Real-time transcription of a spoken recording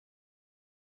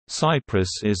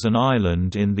Cyprus is an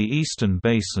island in the eastern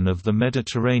basin of the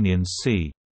Mediterranean Sea.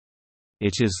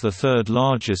 It is the third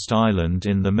largest island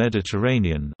in the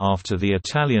Mediterranean after the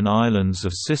Italian islands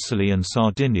of Sicily and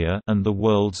Sardinia and the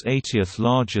world's 80th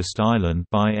largest island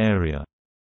by area.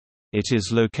 It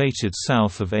is located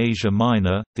south of Asia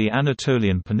Minor, the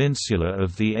Anatolian peninsula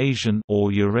of the Asian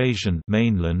or Eurasian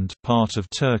mainland part of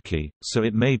Turkey, so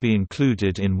it may be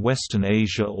included in Western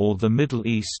Asia or the Middle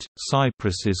East.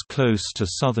 Cyprus is close to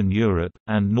southern Europe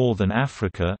and northern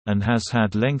Africa and has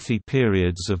had lengthy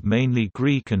periods of mainly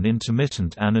Greek and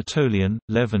intermittent Anatolian,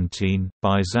 Levantine,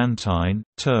 Byzantine,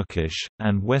 Turkish,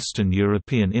 and Western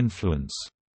European influence.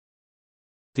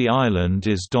 The island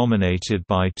is dominated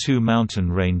by two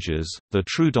mountain ranges, the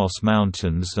Troodos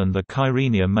Mountains and the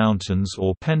Kyrenia Mountains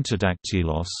or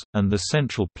Pentadactylos, and the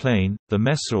Central Plain, the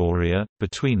Messaouria,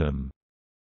 between them.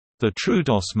 The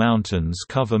Troodos Mountains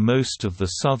cover most of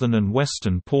the southern and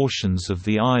western portions of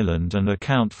the island and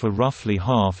account for roughly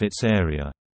half its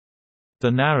area.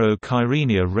 The narrow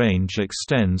Kyrenia Range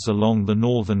extends along the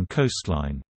northern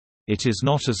coastline. It is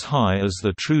not as high as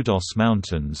the Troodos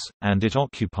Mountains, and it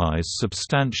occupies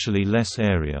substantially less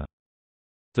area.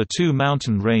 The two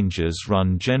mountain ranges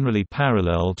run generally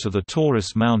parallel to the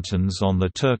Taurus Mountains on the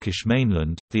Turkish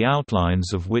mainland, the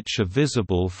outlines of which are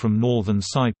visible from northern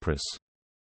Cyprus.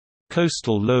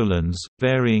 Coastal lowlands,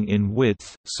 varying in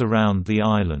width, surround the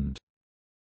island.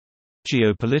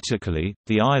 Geopolitically,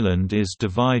 the island is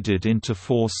divided into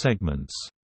four segments.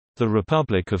 The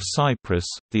Republic of Cyprus,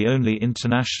 the only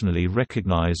internationally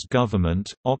recognized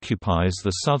government, occupies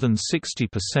the southern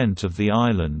 60% of the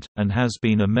island, and has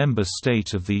been a member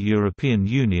state of the European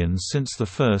Union since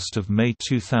 1 May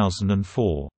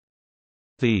 2004.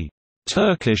 The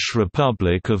Turkish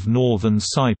Republic of Northern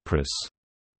Cyprus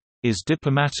is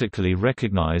diplomatically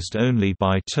recognized only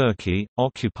by Turkey,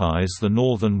 occupies the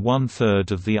northern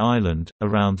one-third of the island,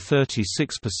 around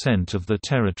 36% of the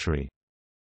territory.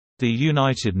 The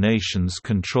United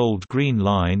Nations-controlled Green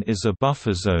Line is a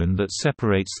buffer zone that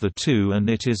separates the two and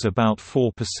it is about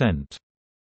 4%.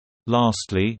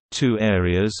 Lastly, two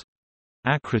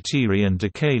areas—Akrotiri and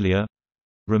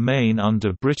Deucalion—remain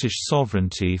under British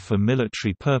sovereignty for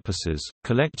military purposes,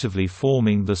 collectively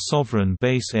forming the sovereign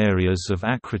base areas of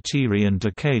Akrotiri and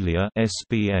Deucalion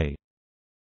 (SBA).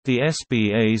 The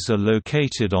SBAs are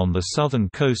located on the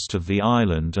southern coast of the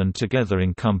island and together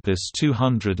encompass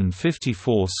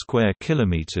 254 square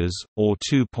kilometers, or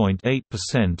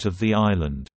 2.8% of the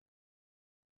island.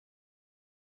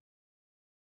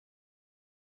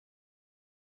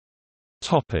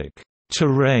 Topic: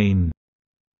 Terrain.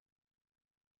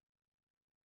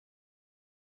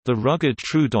 The rugged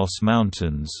Troodos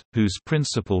Mountains, whose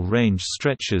principal range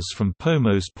stretches from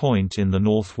Pomos Point in the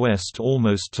northwest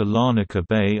almost to Larnaca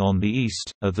Bay on the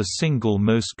east, are the single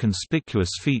most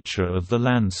conspicuous feature of the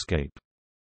landscape.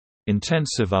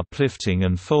 Intensive uplifting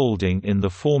and folding in the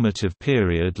formative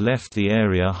period left the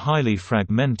area highly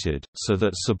fragmented, so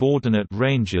that subordinate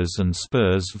ranges and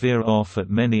spurs veer off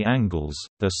at many angles,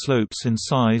 their slopes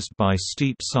incised by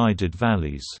steep-sided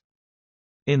valleys.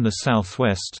 In the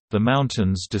southwest, the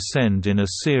mountains descend in a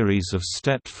series of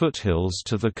stepped foothills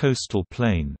to the coastal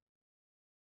plain.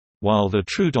 While the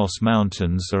Troodos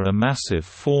Mountains are a massif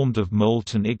formed of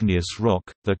molten igneous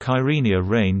rock, the Kyrenia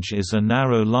Range is a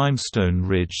narrow limestone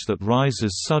ridge that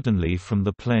rises suddenly from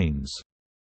the plains.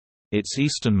 Its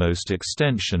easternmost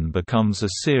extension becomes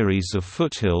a series of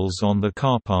foothills on the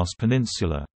Karpas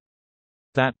Peninsula.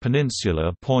 That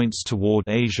peninsula points toward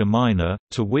Asia Minor,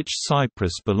 to which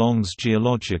Cyprus belongs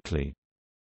geologically.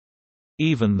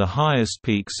 Even the highest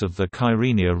peaks of the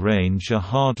Kyrenia Range are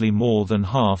hardly more than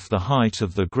half the height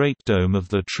of the Great Dome of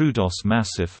the Troodos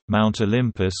Massif, Mount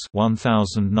Olympus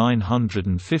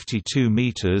 1,952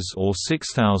 meters or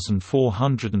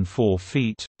 6,404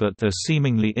 feet, but their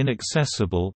seemingly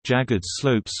inaccessible, jagged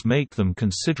slopes make them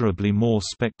considerably more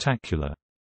spectacular.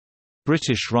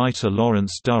 British writer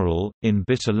Lawrence Durrell, in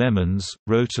Bitter Lemons,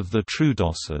 wrote of the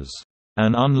Troodos as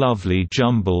an unlovely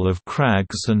jumble of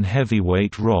crags and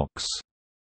heavyweight rocks,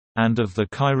 and of the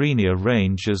Kyrenia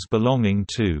Range as belonging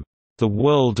to the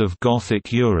world of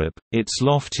Gothic Europe, its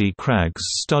lofty crags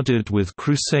studded with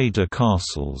Crusader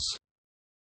castles.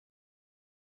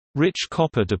 Rich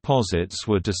copper deposits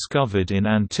were discovered in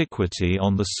antiquity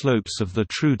on the slopes of the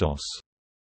Troodos.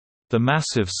 The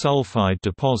massive sulfide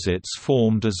deposits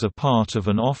formed as a part of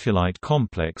an ophiolite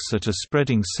complex at a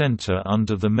spreading center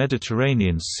under the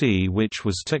Mediterranean Sea which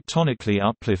was tectonically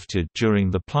uplifted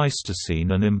during the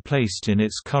Pleistocene and emplaced in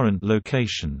its current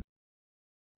location.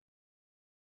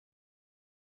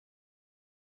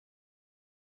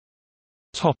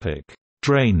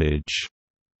 Drainage.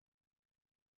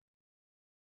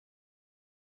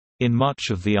 In much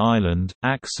of the island,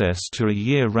 access to a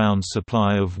year-round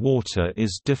supply of water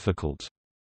is difficult.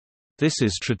 This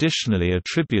is traditionally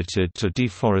attributed to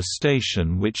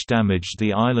deforestation which damaged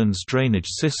the island's drainage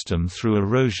system through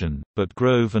erosion, but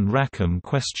Grove and Rackham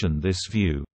question this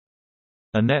view.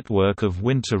 A network of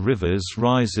winter rivers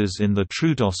rises in the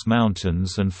Troodos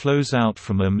Mountains and flows out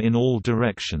from them in all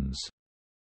directions.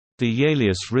 The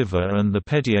Ielius River and the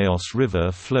Pedieos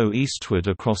River flow eastward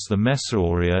across the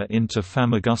Messaoria into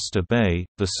Famagusta Bay.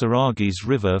 The Saraghis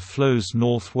River flows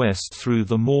northwest through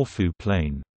the Morphu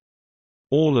Plain.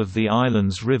 All of the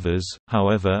island's rivers,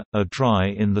 however, are dry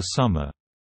in the summer.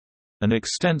 An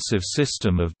extensive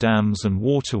system of dams and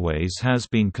waterways has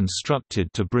been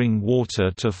constructed to bring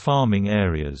water to farming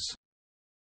areas.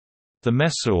 The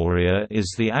Messaoria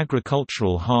is the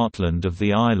agricultural heartland of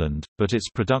the island, but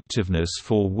its productiveness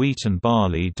for wheat and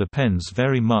barley depends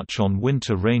very much on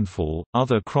winter rainfall.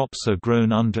 Other crops are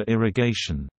grown under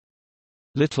irrigation.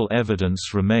 Little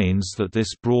evidence remains that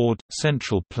this broad,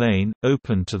 central plain,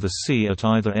 open to the sea at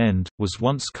either end, was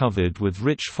once covered with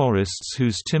rich forests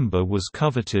whose timber was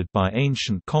coveted by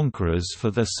ancient conquerors for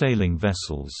their sailing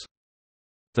vessels.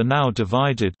 The now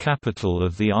divided capital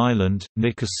of the island,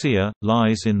 Nicosia,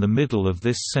 lies in the middle of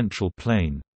this central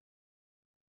plain.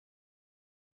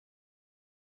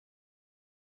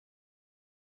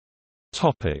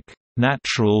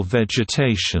 Natural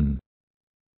vegetation.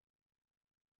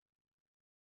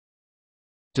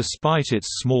 Despite its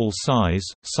small size,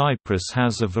 Cyprus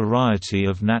has a variety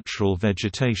of natural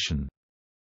vegetation.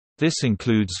 This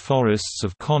includes forests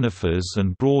of conifers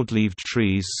and broad-leaved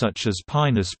trees such as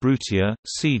Pinus brutia,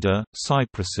 cedar,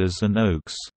 cypresses and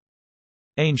oaks.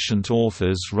 Ancient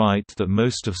authors write that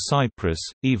most of Cyprus,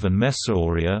 even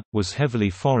Messaoria, was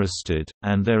heavily forested,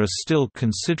 and there are still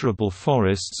considerable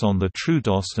forests on the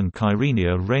Troodos and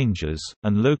Kyrenia ranges,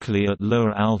 and locally at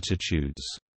lower altitudes.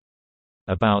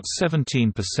 About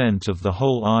 17% of the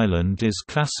whole island is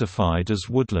classified as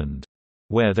woodland.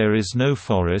 Where there is no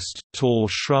forest, tall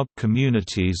shrub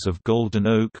communities of golden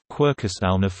oak, Quercus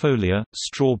alnifolia,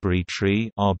 strawberry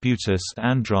tree, Arbutus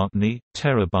andrachni,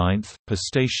 terebinth,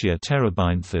 Pistacia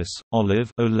terebinthus,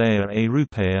 olive, Olea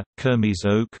erupea, Kermes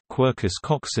oak, Quercus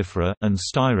coccifera, and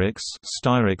Styrax,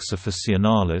 Styrax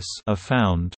officinalis, are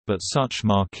found, but such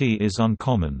marquee is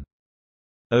uncommon.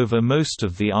 Over most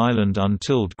of the island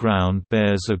untilled ground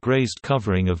bears a grazed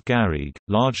covering of garrigue,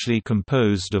 largely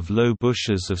composed of low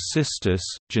bushes of cistus,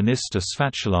 Genista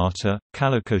sfatulata,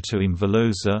 Calicotoem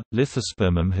villosa,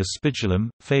 Lithospermum hispidulum,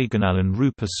 Phagonallon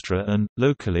rupestre and,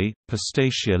 locally,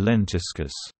 Pistacia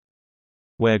lentiscus.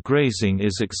 Where grazing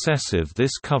is excessive,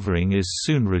 this covering is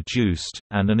soon reduced,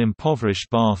 and an impoverished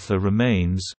batha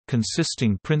remains,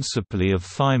 consisting principally of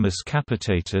Thymus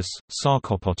capitatus,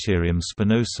 Sarcopoterium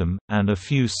spinosum, and a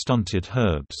few stunted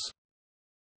herbs.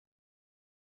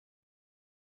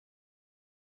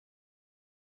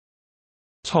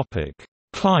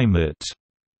 Climate.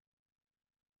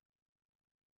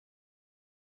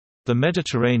 The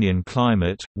Mediterranean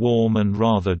climate, warm and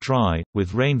rather dry,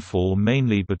 with rainfall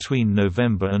mainly between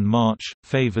November and March,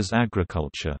 favors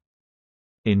agriculture.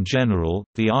 In general,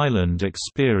 the island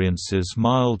experiences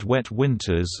mild wet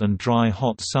winters and dry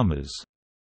hot summers.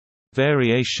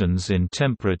 Variations in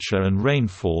temperature and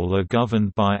rainfall are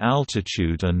governed by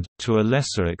altitude and, to a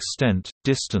lesser extent,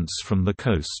 distance from the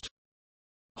coast.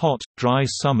 Hot, dry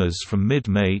summers from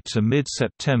mid-May to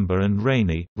mid-September and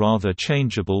rainy, rather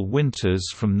changeable winters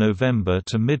from November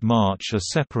to mid-March are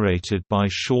separated by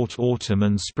short autumn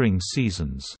and spring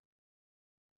seasons.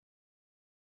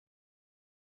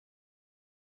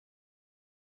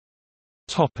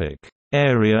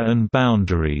 Area and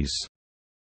boundaries.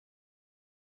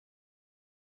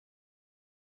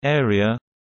 Area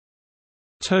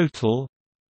total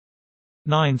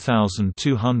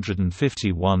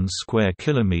 9,251 square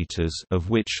kilometers, of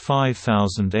which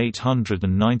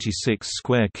 5,896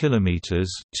 square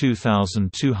kilometers,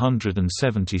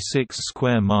 2,276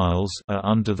 square miles, are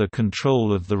under the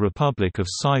control of the Republic of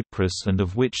Cyprus, and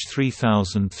of which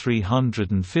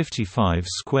 3,355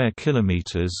 square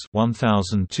kilometers,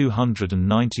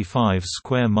 1,295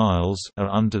 square miles, are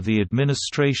under the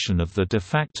administration of the de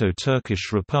facto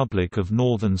Turkish Republic of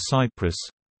Northern Cyprus.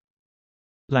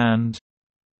 Land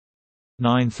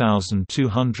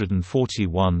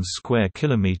 9,241 square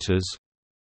kilometers.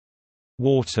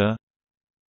 Water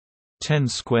 10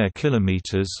 square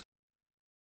kilometers.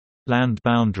 Land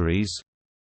boundaries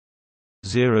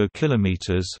 0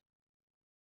 kilometers.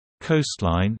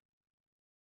 Coastline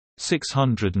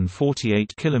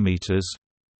 648 kilometers.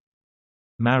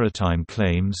 Maritime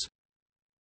claims.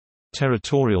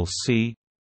 Territorial sea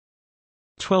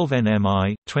 12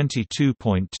 nmi,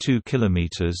 22.2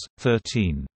 kilometers,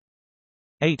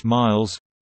 13.8 miles.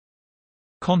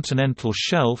 Continental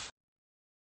shelf,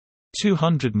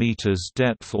 200 meters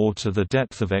depth or to the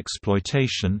depth of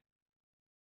exploitation.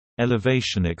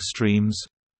 Elevation extremes.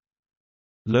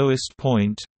 Lowest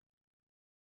point,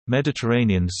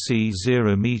 Mediterranean Sea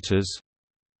 0 meters.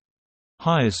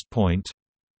 Highest point,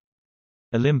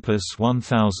 Olympus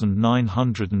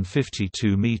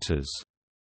 1952 meters.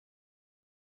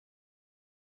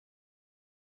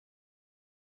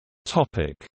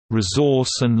 Topic: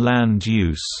 Resource and land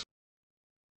use.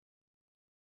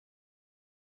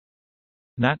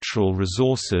 Natural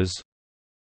resources: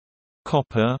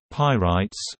 copper,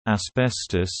 pyrites,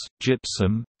 asbestos,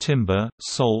 gypsum, timber,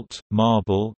 salt,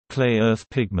 marble, clay earth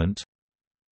pigment.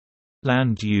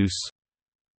 Land use: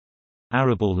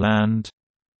 arable land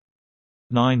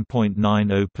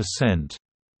 9.90%,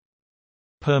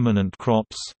 permanent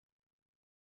crops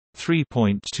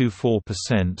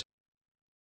 3.24%,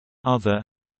 other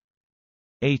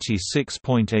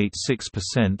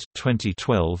 86.86%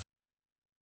 2012,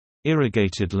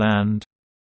 irrigated land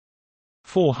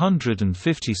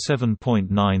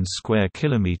 457.9 square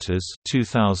kilometers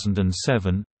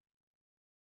 2007,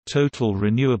 total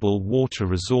renewable water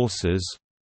resources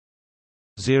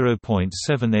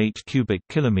 0.78 cubic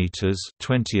kilometers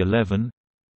 2011,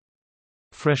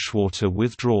 freshwater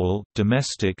withdrawal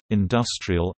domestic,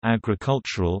 industrial,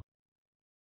 agricultural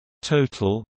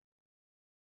total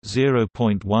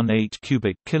 0.18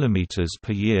 cubic kilometers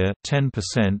per year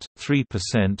 10%,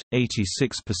 3%,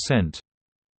 86%.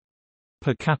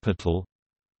 Per capita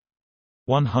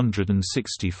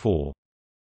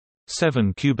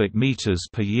 164.7 cubic meters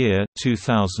per year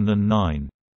 2009.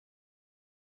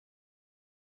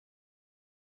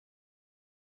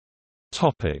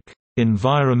 Topic: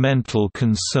 Environmental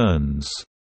concerns.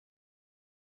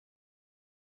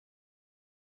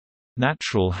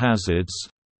 Natural hazards: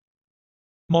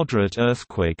 moderate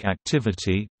earthquake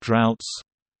activity, droughts.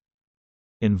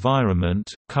 Environment,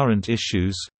 current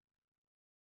issues.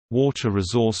 Water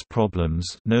resource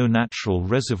problems, no natural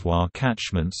reservoir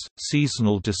catchments,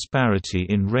 seasonal disparity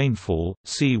in rainfall,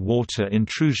 sea water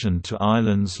intrusion to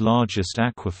island's largest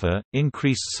aquifer,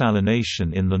 increased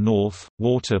salination in the north,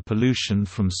 water pollution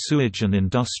from sewage and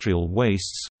industrial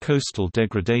wastes, coastal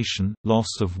degradation,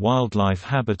 loss of wildlife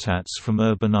habitats from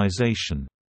urbanization.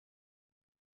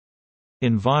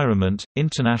 Environment,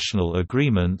 international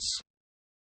agreements.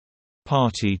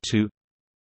 Party to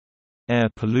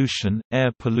air pollution,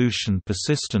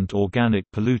 persistent organic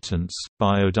pollutants,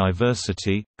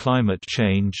 biodiversity, climate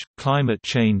change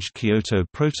Kyoto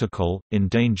Protocol,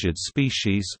 endangered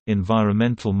species,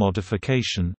 environmental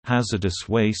modification, hazardous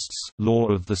wastes, law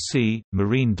of the sea,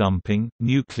 marine dumping,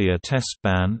 nuclear test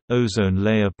ban, ozone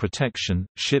layer protection,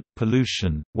 ship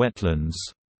pollution, wetlands.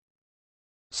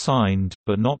 Signed,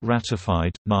 but not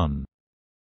ratified, none.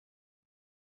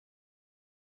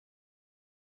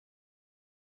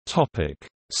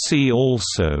 See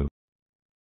also: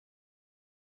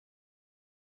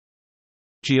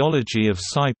 Geology of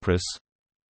Cyprus,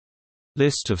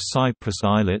 List of Cyprus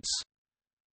islets,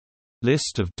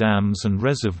 List of dams and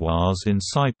reservoirs in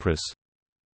Cyprus,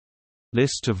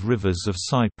 List of rivers of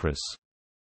Cyprus.